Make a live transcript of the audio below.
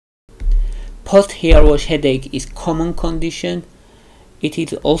Post-hair wash headache is common condition. It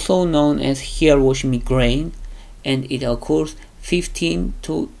is also known as hair wash migraine, and it occurs 15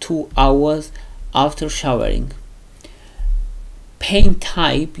 to 2 hours after showering. Pain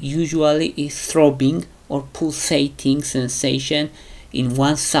type usually is throbbing or pulsating sensation in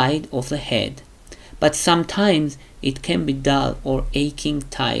one side of the head, but sometimes it can be dull or aching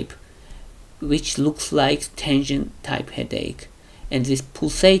type, which looks like tension type headache, and this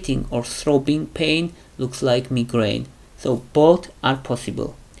pulsating or throbbing pain looks like migraine. So both are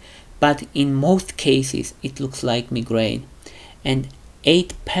possible, but in most cases it looks like migraine, and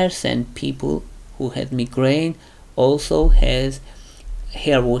 8% people who have migraine also has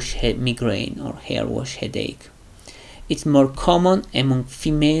hair wash migraine or hair wash headache. It's more common among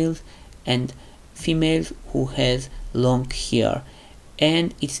females and females who has long hair,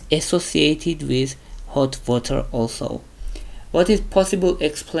 and it's associated with hot water also. What is possible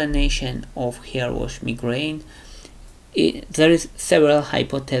explanation of hair wash migraine? There is several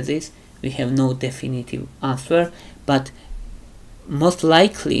hypotheses. We have no definitive answer, but most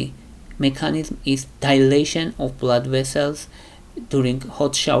likely mechanism is dilation of blood vessels during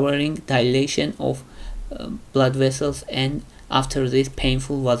hot showering, dilation of blood vessels, and after this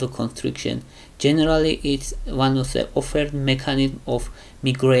painful vasoconstriction. Generally it's one of the offered mechanism of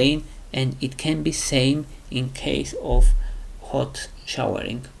migraine, and it can be same in case of hot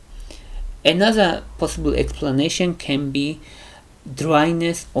showering. Another possible explanation can be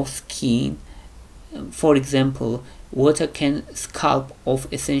dryness of skin. For example, water can scalp of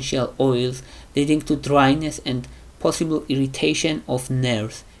essential oils, leading to dryness and possible irritation of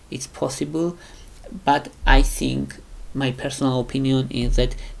nerves. It's possible, but I think my personal opinion is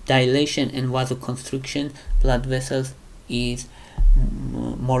that dilation and vasoconstriction blood vessels is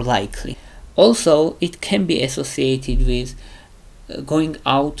more likely. Also, it can be associated with going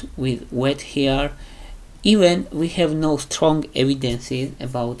out with wet hair. Even we have no strong evidences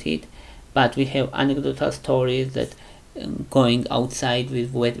about it, but we have anecdotal stories that going outside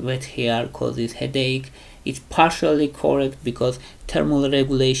with wet hair causes headache. It's partially correct because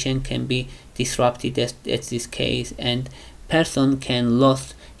thermoregulation can be disrupted at this case, and person can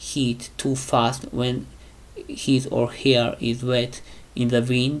lose heat too fast when his or hair is wet in the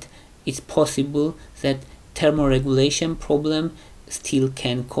wind. It's possible that thermoregulation problem still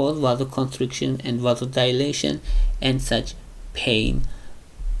can cause vasoconstriction and vasodilation, and such pain,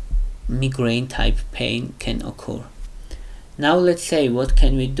 migraine type pain, can occur. Now let's say, what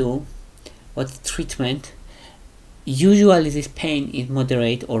can we do? What's treatment? Usually this pain is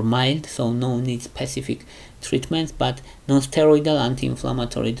moderate or mild, so no need specific treatments, but non-steroidal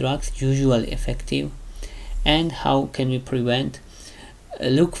anti-inflammatory drugs usually effective. And how can we prevent?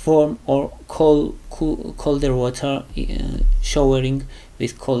 Lukewarm or colder water, showering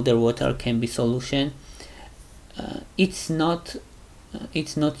with colder water can be solution. It's not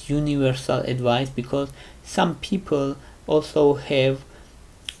universal advice, because some people also have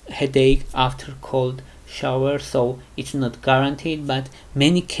headache after cold shower, so it's not guaranteed, but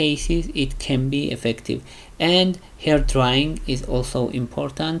many cases it can be effective. And hair drying is also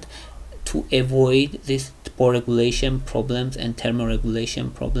important to avoid this regulation problems and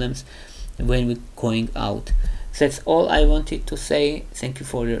thermoregulation problems when we're going out. That's all I wanted to say. Thank you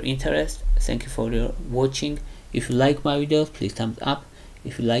for your interest. Thank you for your watching. If you like my videos, please thumbs up.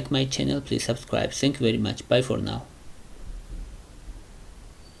 If you like my channel, please subscribe. Thank you very much. Bye for now.